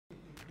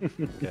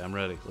Okay, I'm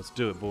ready. Let's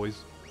do it,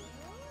 boys.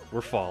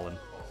 We're falling.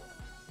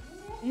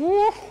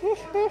 We're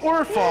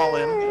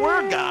falling.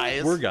 We're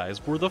guys. We're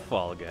guys. We're the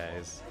fall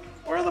guys.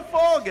 We're the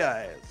fall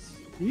guys.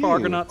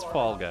 Fargonauts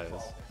fall guys.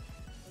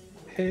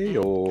 Hey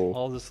yo.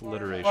 All this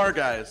alliteration. Far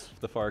guys.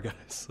 The far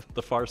guys.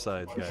 The far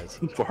side guys.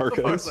 Far The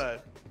far guys.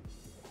 side.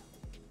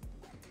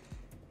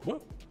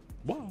 What?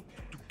 Wow.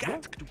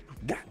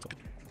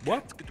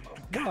 What?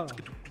 Wow.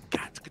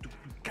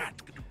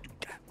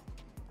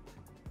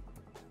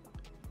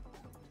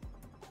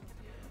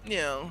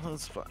 Yeah,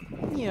 that's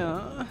fun.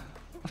 Yeah.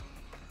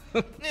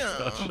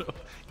 Yeah.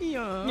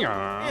 Yeah.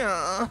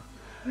 Yeah.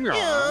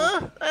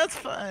 Yeah, that's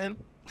fine.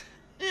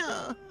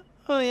 Yeah.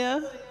 Oh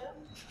yeah.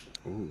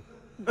 Ooh.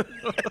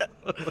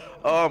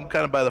 Oh, I'm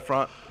kind of by the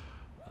front.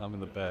 I'm in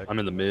the back. I'm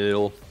in the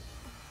middle.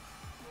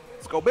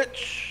 Let's go,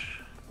 bitch.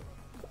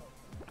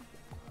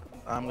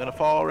 I'm gonna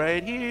fall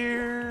right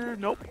here.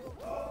 Nope.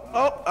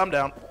 Oh, I'm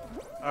down.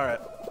 All right.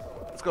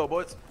 Let's go,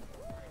 boys.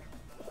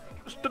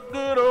 Just a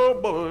good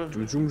old boy.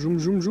 Zoom, zoom, zoom,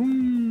 zoom,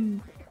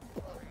 zoom.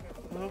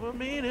 Never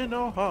meaning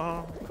no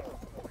harm.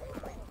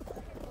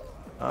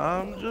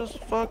 I'm just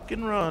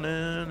fucking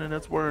running and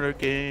it's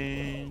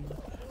working.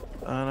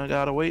 And I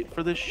gotta wait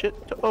for this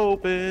shit to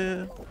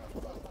open.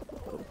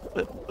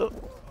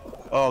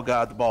 Oh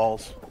god, the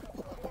balls.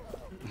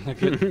 I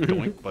get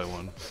doinked by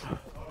one.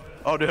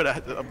 Oh dude,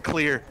 I'm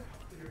clear.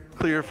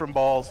 Clear from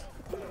balls.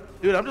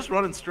 Dude, I'm just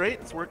running straight.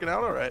 It's working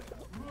out alright.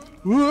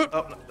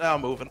 Oh, now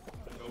I'm moving.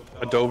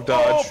 A dove Oh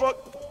dodge. fuck.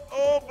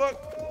 Oh fuck.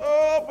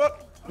 Oh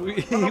fuck. We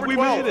Number made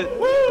 12. it.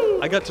 Woo!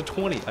 I got to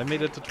 20. I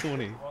made it to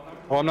 20.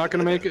 Oh, I'm not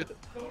gonna make it.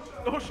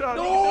 No shot.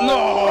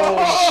 No!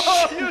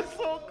 Oh, you're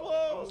so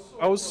close.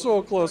 I was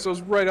so close. I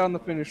was right on the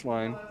finish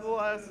line. The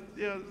last,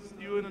 yeah, it's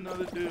you and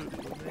another dude.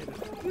 You made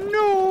it.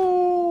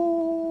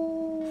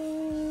 No.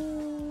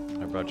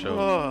 I brought you.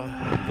 Oh.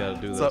 You gotta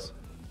do What's this. up?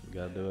 You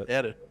gotta do it.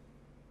 Yeah, dude.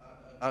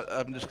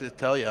 I'm just gonna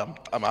tell you,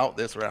 I'm out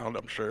this round,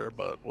 I'm sure,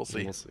 but we'll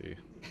see. We'll see.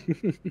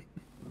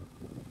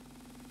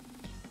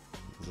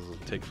 This will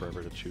take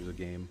forever to choose a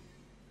game.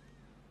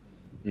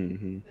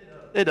 Mm-hmm.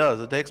 It does.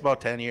 It takes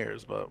about 10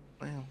 years, but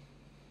man.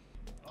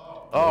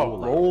 Roll Oh,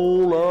 out.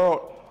 Roll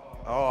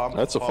out. oh, I'm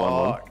That's a fun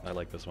one. fucked. I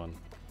like this one.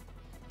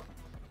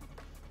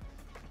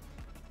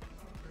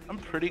 I'm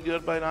pretty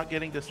good by not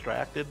getting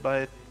distracted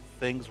by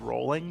things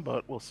rolling,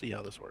 but we'll see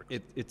how this works.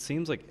 It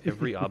seems like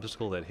every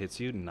obstacle that hits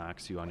you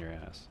knocks you on your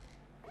ass.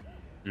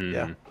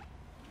 Yeah.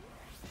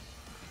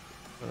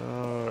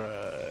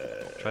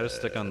 Alright. Try to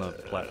stick on the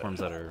platforms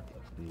that are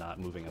not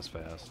moving as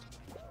fast.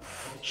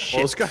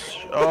 Shit. this guy-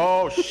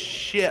 Oh,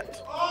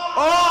 shit.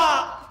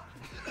 Oh!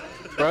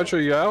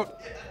 Roger, you out?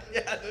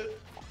 Yeah,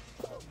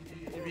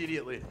 dude.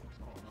 Immediately.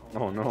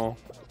 Oh no.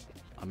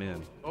 I'm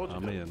in. Oh,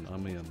 I'm in.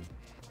 I'm in.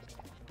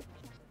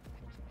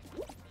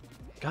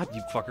 God,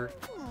 you fucker.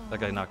 That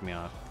guy knocked me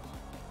off.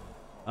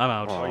 I'm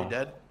out. Are Oh. you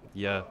dead?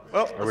 Yeah.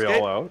 Well, Are we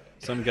all out?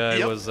 Some guy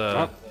Yep. was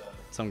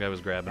some guy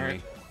was grabbing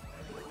me.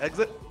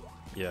 Exit.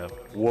 Yeah.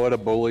 What a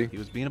bully. He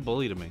was being a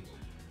bully to me.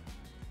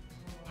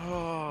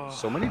 Oh,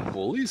 So many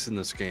bullies in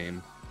this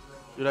game.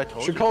 dude, I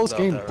told Should you call this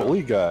about game that,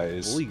 Bully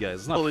Guys. Bully guys.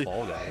 It's not Bully.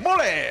 fall guys.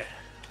 Bully.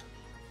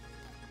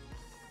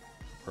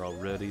 We're all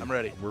ready. I'm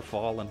ready. We're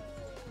falling.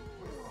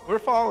 We're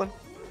falling.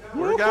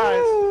 We're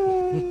guys.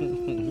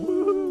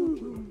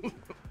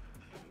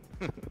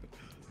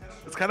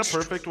 It's kind of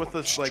perfect with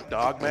this like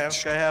dog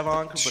mask I have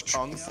on because the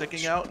tongue's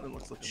sticking out and it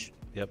looks like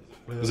Yep.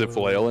 Is it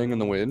flailing in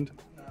the wind?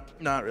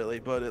 not really,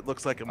 but it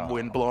looks like a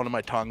wind blowing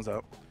my tongues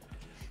out.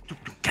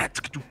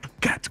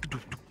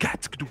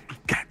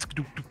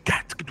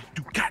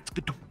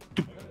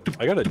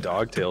 I got a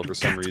dog tail for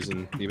some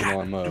reason, even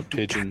though I'm a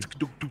pigeon.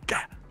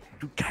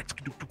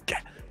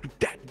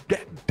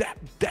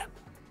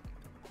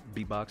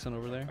 Beatboxing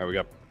over there. Alright, we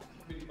got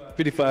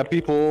 55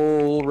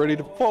 people ready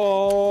to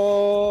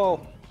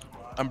fall.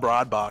 I'm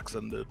broad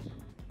boxing, dude.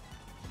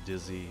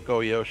 Dizzy. Go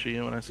Yoshi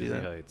when I see Dizzy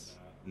that. heights.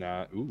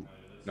 Nah, ooh.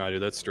 Nah,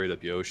 dude, that's straight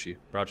up Yoshi.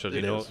 Bracho, do It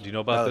you know? is. Do you know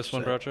about Oh, this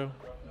one, shit. Bracho?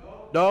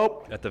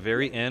 Nope. At the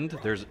very end,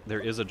 there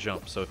is a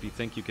jump. So if you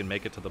think you can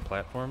make it to the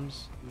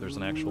platforms, there's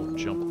an actual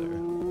jump there.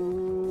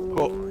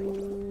 Cool.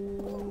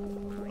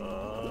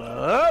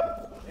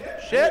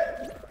 Shit.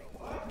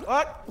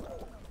 What?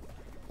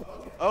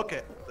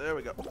 Okay, there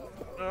we go.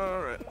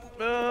 All right.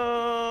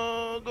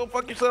 Go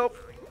fuck yourself.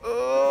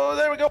 Oh,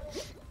 there we go.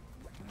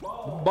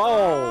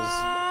 Balls!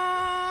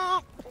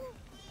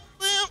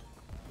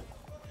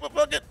 Well,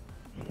 fuck it.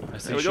 I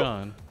see There we go.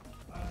 Sean.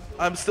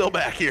 I'm still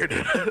back here,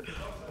 dude.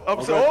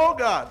 Oh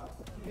god.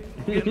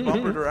 Getting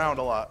bumpered around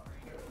a lot.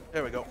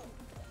 There we go.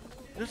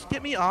 Just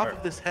get me off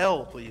of this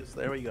hell, please.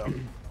 There we go.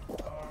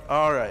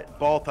 All right,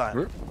 ball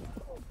time.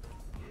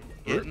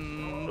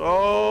 Getting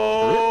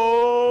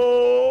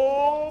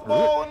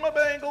ball in my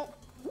bangle.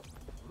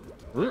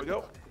 There we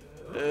go.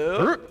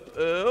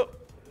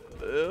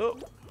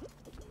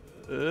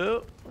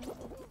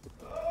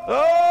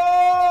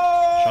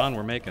 Oh! Sean,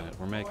 we're making it.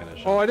 We're making it.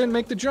 Oh, Sean. I didn't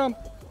make the jump.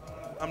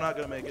 I'm not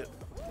gonna make it.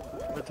 I'm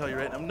gonna tell you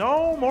right now.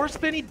 No more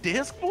spinny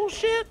disc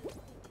bullshit.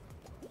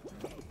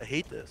 I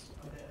hate this.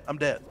 I'm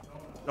dead.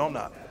 No, I'm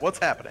not. What's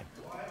happening?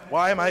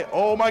 Why am I?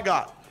 Oh my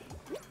god.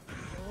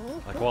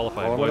 I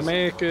qualified, I'm gonna boys.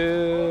 make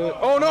it.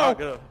 Oh I'm not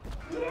no!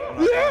 gonna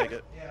make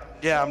it.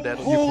 Yeah, I'm dead.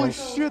 Holy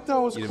shit, that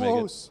was You didn't make it.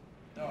 close.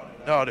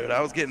 No, dude,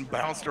 I was getting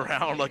bounced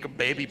around like a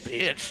baby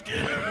bitch,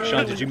 dude.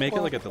 Sean, did you make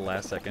it like at the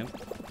last second?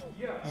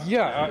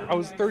 Yeah, I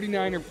was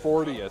 39 or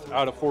 40th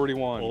out of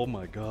 41. Oh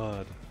my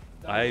god.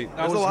 I That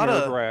There's was a lot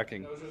of-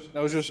 nerve-wracking.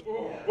 That was just.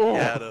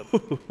 Yeah,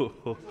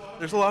 dude.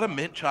 There's a lot of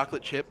mint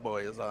chocolate chip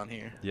boys on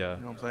here. Yeah.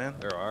 You know what I'm saying?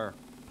 There are.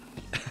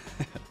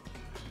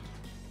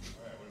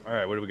 All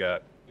right, what do we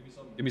got?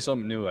 Give me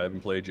something new I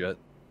haven't played yet.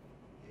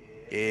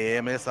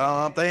 Give me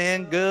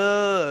something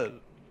good.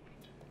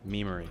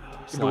 memery.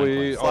 Give it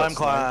away. Slime Slime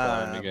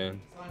climb. climb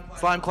again.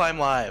 Slime Climb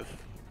Live.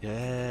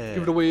 Yeah.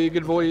 Give it away,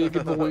 give it away,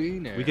 give it away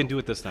now. We can do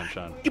it this time,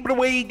 Sean. Give it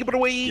away, give it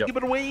away, Yep. give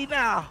it away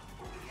now.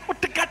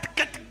 What the got to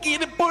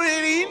get it, put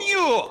it in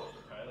you.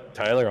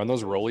 Tyler, on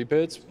those rolly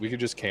pits, we could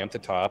just camp the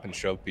top and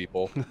shove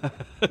people.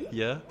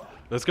 Yeah.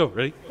 Let's go.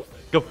 Ready?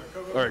 Go.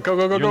 All right, go,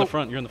 go, go, You're go. in the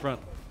front. You're in the front.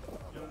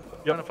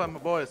 Trying to find my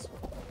boys.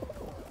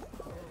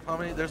 How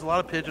many? There's a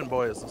lot of pigeon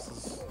boys. This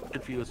is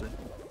confusing.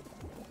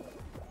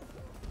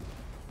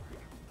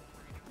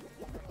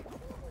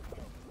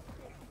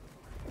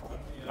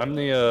 I'm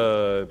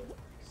the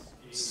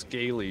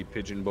scaly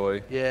pigeon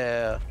boy.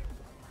 Yeah.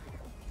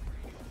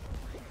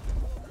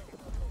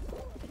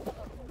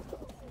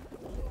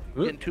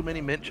 Ooh. Getting too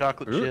many mint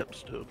chocolate Ooh.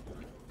 chips, dude.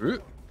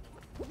 Ooh.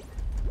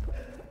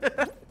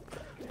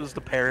 This is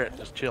the parrot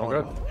just chilling.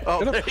 Okay.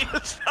 Oh, Get there up. he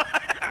is.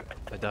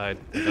 I died.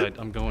 I died.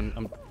 I'm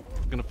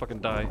gonna fucking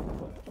die.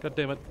 God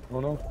damn it. Oh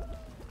no.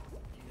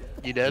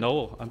 You dead?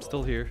 No, I'm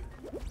still here.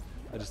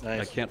 I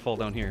Nice. can't fall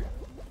down here.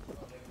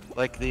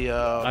 Like the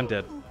I'm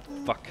dead.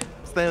 Fuck.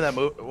 what's the name of that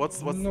movie?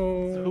 What's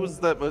No. who's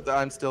that?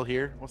 I'm Still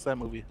Here. What's that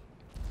movie?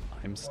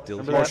 I'm still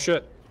Remember here. Oh that?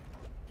 shit.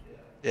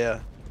 Yeah.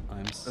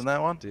 I'm Isn't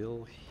that one?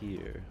 still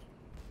here.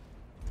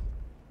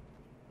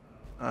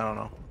 I don't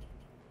know.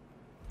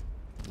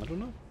 I don't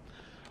know.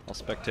 I'll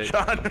spectate.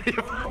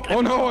 Sean.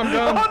 Oh no, I'm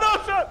done. Oh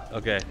no, Sean.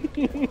 Okay.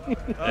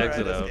 All right,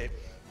 Exit out. escape.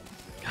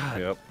 God.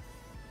 Yep.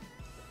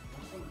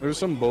 There's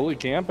some bully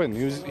camping.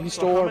 He So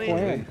stole how our many-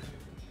 plan.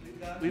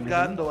 We've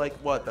gotten to like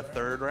what, the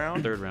third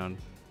round? Third round.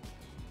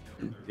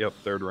 Yep,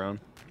 third round.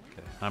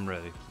 Okay. I'm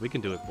ready. We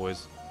can do it,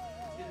 boys.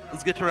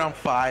 Let's get to round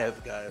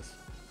 5, guys.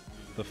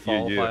 The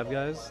fall yeah. five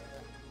guys.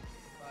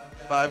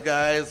 5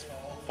 guys,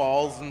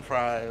 falls and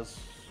fries.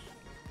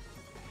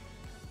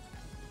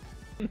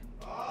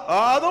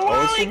 Oh, the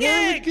Oh, it's whirly the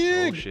whirly gig!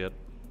 Oh gig. shit.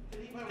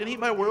 Can eat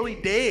my whirly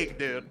dig,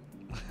 dude.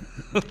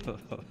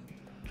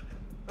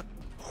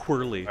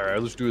 Whirly. All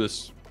right, let's do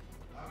this.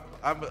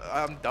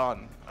 I'm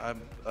done.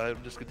 I'm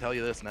just gonna tell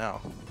you this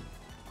now.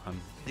 I'm,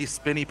 These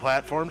spinny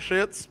platform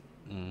shits,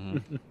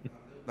 mhm.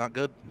 not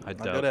good. I Not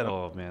doubt. good at 'em.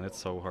 Oh man, it's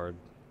so hard.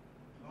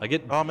 I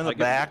get. Oh, I'm in the I get,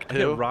 back, I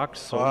too. get rocked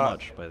so Fuck.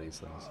 much by these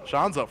things.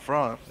 Sean's up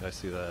front. I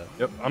see that.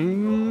 Yep,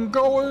 I'm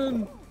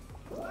going.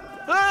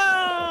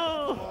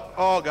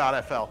 Oh god,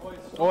 I fell.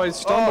 Oh, I Oh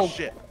stumbled.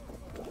 shit.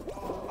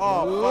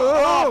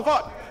 Oh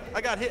fuck.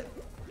 I got hit.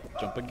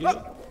 Jump again.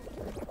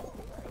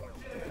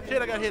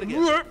 Shit, I got hit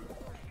again.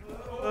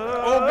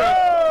 Oh god.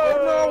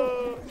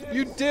 Oh no.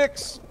 You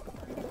dicks.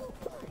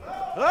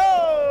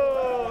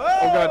 Oh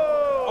Oh god.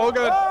 Oh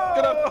god.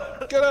 Get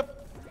up. Get up.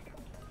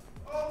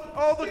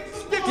 Oh, the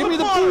stick Give me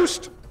the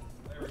boost.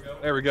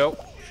 There we go.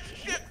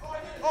 Shit.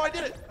 Oh, I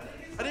did it.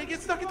 I didn't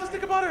get stuck in the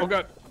stick of butter. Oh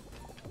god.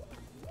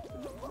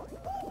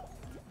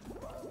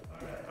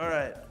 All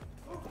right.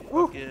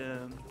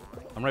 Fucking.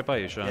 I'm right by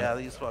you, Sean. Yeah,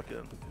 these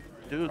fucking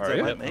dudes All that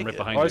right. might Yep, make I'm right it.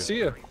 behind Oh, I you. see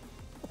you.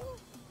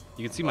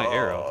 You can see my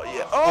arrow. Oh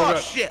yeah. Oh,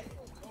 God. shit.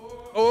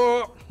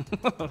 Oh.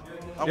 I'm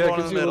Yeah, it going in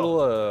gives the you middle.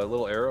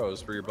 little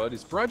arrows for your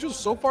buddies. Barajo's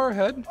so far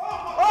ahead.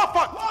 Oh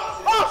fuck.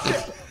 Oh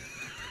shit.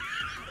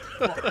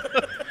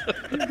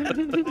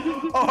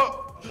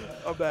 Oh,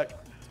 I'm back.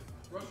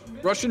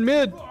 Russian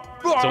mid.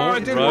 Oh, it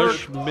Don't didn't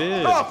rush work.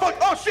 mid. Oh fuck.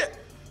 Oh shit.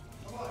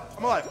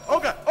 I'm alive. Oh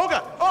god. Oh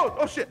god.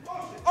 Oh shit.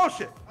 Oh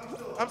shit.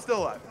 I'm still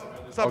alive.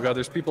 Oh god,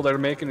 there's people that are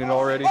making it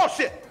already. Oh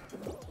shit.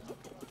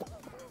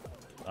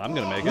 I'm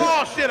gonna make it.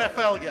 Oh shit. I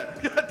fell again.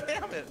 God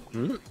damn it.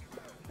 Hmm? You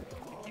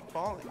keep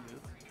falling,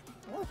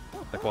 dude.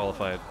 I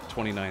qualified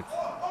 29th.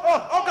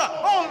 Oh god.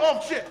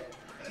 Oh shit.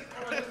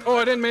 Oh,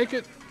 I didn't make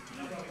it.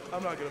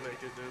 I'm not gonna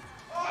make it, dude.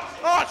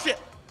 Oh shit.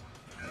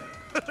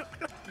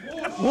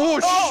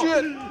 Oh,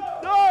 shit.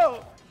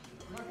 No.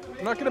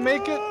 I'm not gonna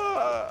make it.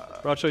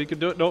 Racho, you can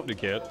do it. Nope, you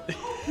can't.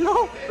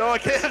 No, I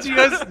can't. you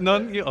guys,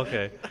 none. You,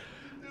 okay.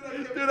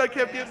 Dude, I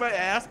kept getting my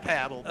ass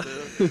paddled,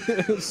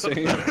 dude.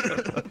 Same.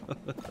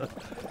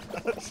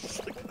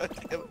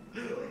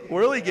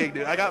 Whirly gig,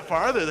 dude. I got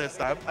farther this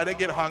time. I didn't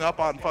get hung up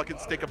on fucking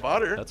stick of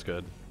butter. That's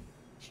good.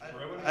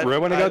 Right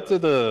when I got to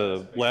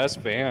the last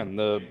van,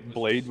 the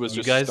blade was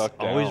You just guys stuck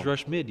down. always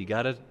rush mid. You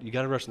gotta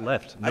rush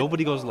left.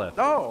 Nobody goes left.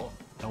 No,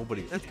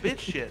 Nobody. that's bitch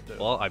shit, dude.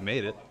 Well, I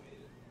made it.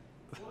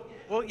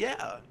 Well,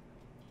 yeah.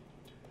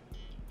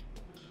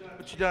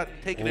 But you're not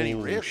taking any Oh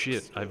risks.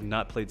 shit! I've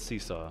not played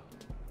Seesaw.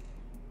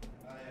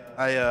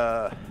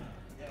 Yeah,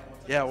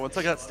 Yeah, once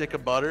I got stick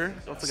of butter,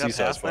 once I got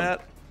Seesaw's past fun.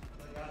 that,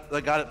 I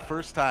got it the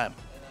first time.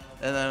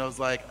 And then it was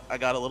like, I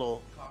got a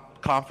little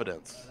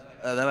confidence.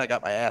 And then I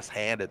got my ass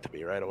handed to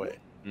me right away.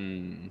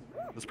 Mm.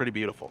 It was pretty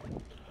beautiful.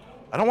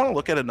 I don't want to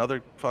look at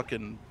another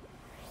fucking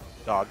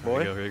dog Here you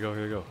boy. go, here you go,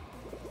 here you go.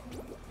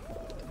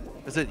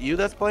 Is it you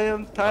that's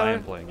playing, I Tyler?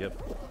 am playing, yep.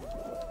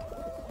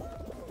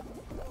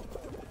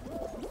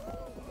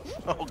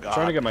 Oh, God.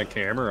 Trying to get my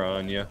camera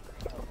on you.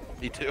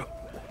 Me too.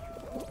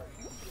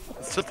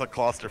 It's just a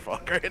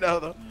clusterfuck right now,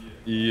 though.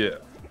 Yeah.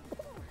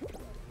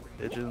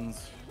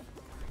 Pigeons.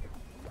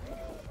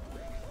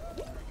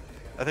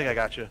 I think I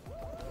got you.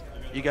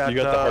 You got You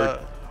got the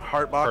heart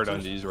Hard boxes?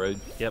 undies, right?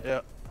 Yep.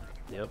 Yep,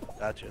 Yep.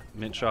 gotcha.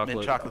 Mint chocolate.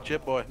 Mint chocolate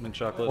chip boy. Mint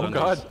chocolate. Oh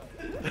undies.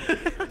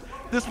 God.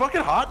 This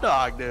fucking hot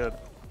dog, dude.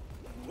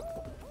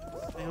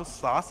 Little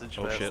sausage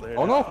Oh, fest shit. there.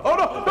 Oh no! Oh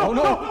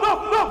no!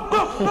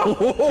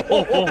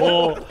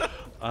 Oh no!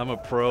 I'm a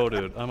pro,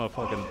 dude. I'm a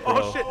fucking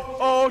pro. Oh shit!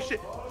 Oh shit!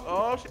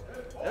 Oh shit!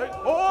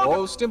 Oh!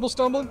 Oh, Stimble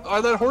stumbling!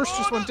 Oh, that horse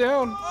just went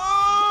down.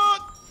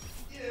 Oh!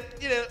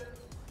 Get it!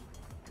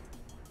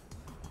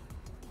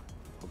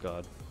 Oh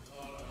God.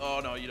 Oh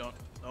no, you don't.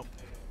 Nope.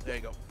 There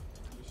you go.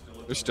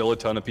 There's still a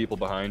ton of people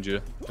behind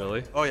you.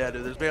 Really? Oh yeah,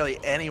 dude. There's barely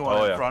anyone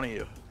Oh, in yeah. front of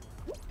you.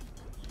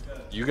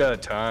 You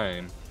got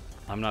time.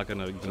 I'm not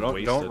gonna Don't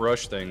waste don't it.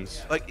 rush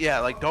things. Like yeah,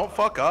 like don't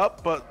fuck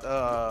up, but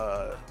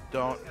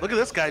don't. Look at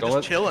this guy Don't just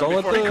let- chilling don't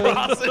let before he the-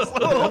 crosses,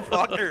 little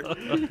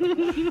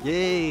fucker.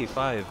 Yay,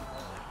 5.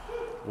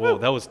 Whoa,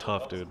 that was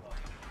tough, dude.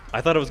 I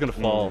thought I was gonna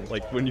fall.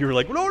 Like when you were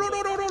like, no, no,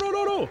 no, no, no, no,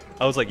 no, no.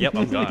 I was like, yep,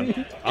 I'm gone.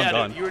 I'm Yeah,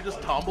 done. dude, you were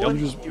just tumbling. I'm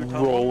just you were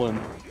tumbling. rolling.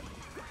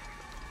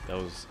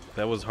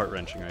 That was heart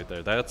wrenching right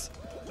there. That's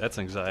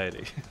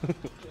anxiety.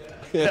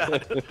 Yeah.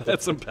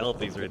 That's some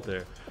penalties right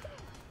there.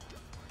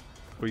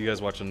 Who are you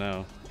guys watching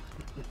now?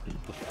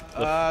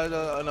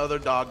 Another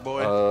dog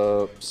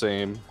boy.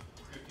 Same.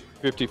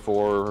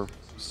 54,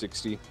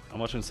 60. I'm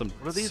watching some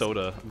What are these?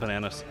 soda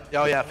bananas.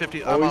 Oh yeah,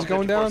 50. Oh, I'm he's on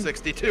going down?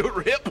 62.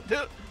 Rip,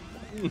 dude.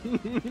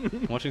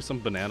 I'm watching some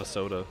banana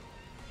soda.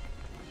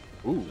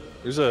 Ooh,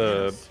 there's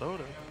a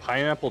Soda.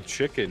 pineapple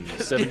chicken, Yeah,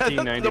 the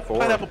 1794.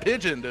 pineapple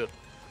pigeon, dude.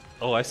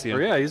 Oh, I see Oh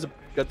him. yeah, he's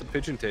got the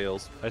pigeon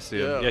tails. I see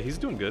him. Yeah. Yeah, he's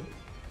doing good.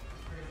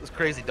 This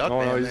crazy duck Oh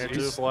man no, there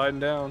too. he's sliding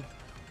down.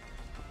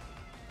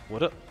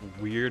 What a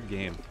weird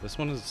game. This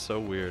one is so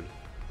weird.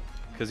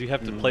 Because you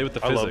have to play with the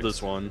I physics. love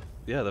this one.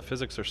 Yeah, the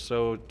physics are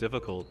so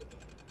difficult.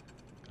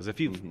 Because if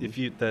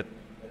you that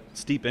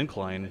steep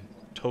incline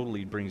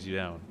totally brings you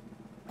down.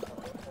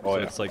 Oh So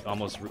yeah. it's like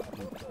almost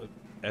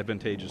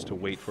advantageous to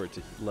wait for it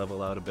to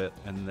level out a bit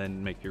and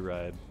then make your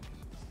ride.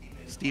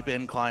 Steep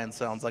Incline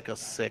sounds like a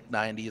sick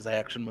 90s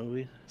action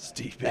movie.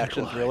 Steep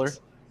Action thriller.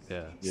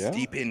 Yeah. Yeah.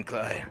 Steep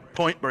Incline.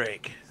 Point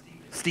Break.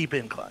 Steep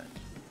Incline.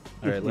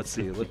 All right, let's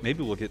see.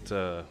 Maybe we'll get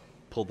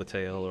pull the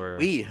tail or.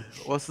 Wee.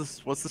 What's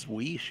this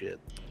wee shit?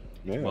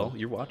 Yeah. Well,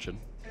 you're watching.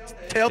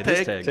 Tail It is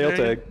tag. tag. Tail There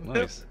you tag. go.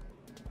 Nice.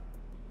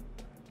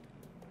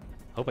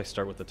 Hope I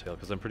start with the tail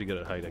because I'm pretty good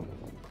at hiding.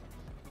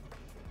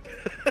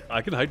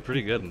 I can hide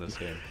pretty good in this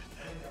game.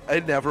 I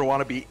never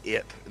want to be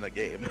it in a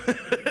game.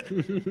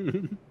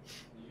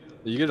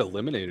 You get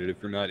eliminated if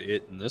you're not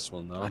it in this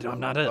one, though. I'm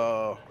not it.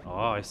 Oh, Oh,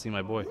 I see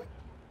my boy.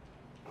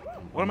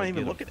 what am I I'm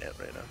even gonna get looking at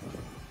right now?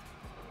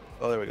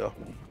 Oh, there we go.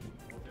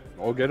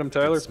 Oh, get him, him.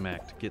 Tyler. Get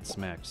smacked. Get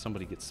smacked.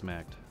 Somebody get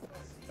smacked.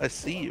 I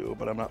see you,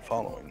 but I'm not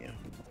following you.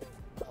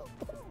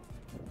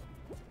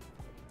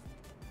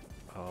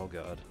 Oh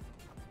God.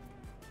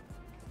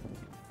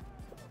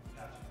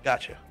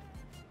 Gotcha.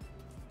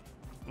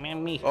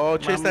 Mammy. Oh,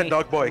 chase that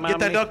dog boy. Get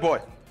that dog boy.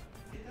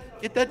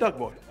 Get that dog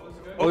boy.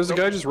 Oh, there's a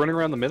nope. guy just running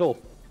around the middle.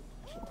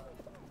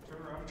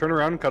 Turn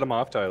around and cut him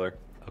off, Tyler.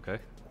 Okay.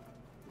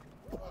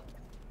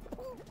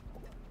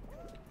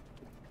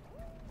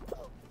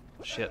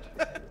 Shit.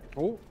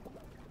 Oh,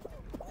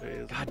 There he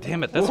is. God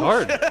damn it. That's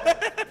hard.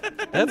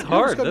 That's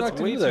hard. got That's knocked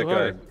way into too that guy.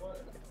 hard.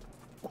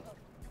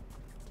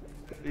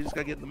 You just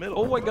gotta get in the middle.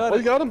 Oh, I got oh, it.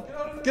 you got him.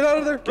 Get out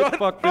of there. Get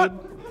fucked, dude.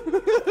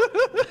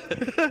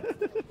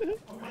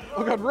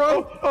 Oh God,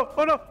 run.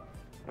 Oh no!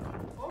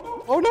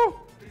 Oh no.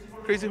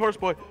 Crazy horse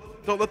boy.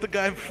 Don't let the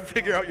guy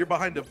figure out you're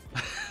behind him.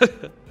 There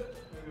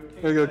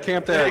you go.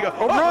 Camp that. There you go.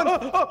 Oh, run.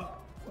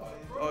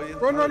 Oh, you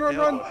Run, run, run,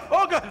 run.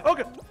 Oh god! Oh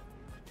god!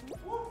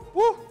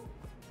 Woo.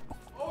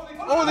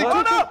 Oh, they Oh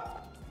took no! it.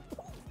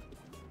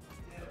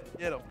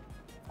 Get him.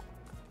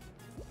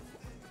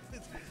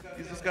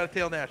 He's just got a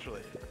tail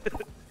naturally.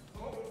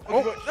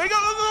 Oh. There you go!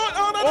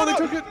 Oh, no, Oh, no, they no.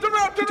 took it. Turn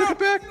around! They Turn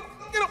took around! it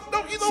back. Get him!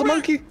 No, he's It's over the there.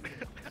 monkey.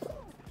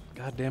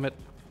 God damn it.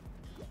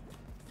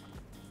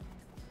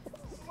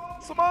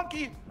 It's a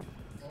monkey!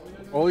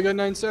 Oh, you got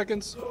 9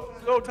 seconds.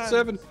 No time.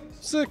 7,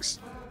 6,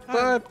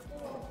 5,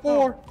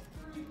 4,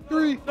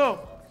 3, No.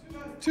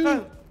 2,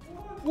 Time.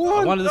 1.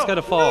 I wanted this guy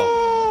to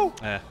fall.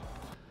 No. Eh.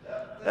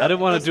 I didn't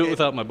want That's to do it it.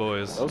 without my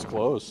boys. That was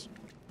close.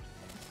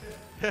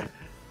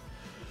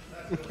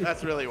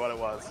 That's really what it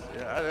was.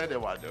 Yeah, I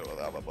didn't want to do it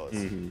without my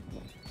boys.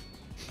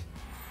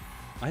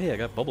 Oh, hey, I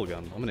got bubble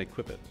gum. I'm gonna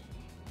equip it.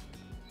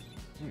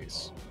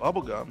 Nice.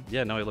 Bubblegum.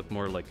 Yeah, now I look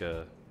more like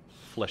a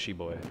fleshy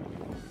boy.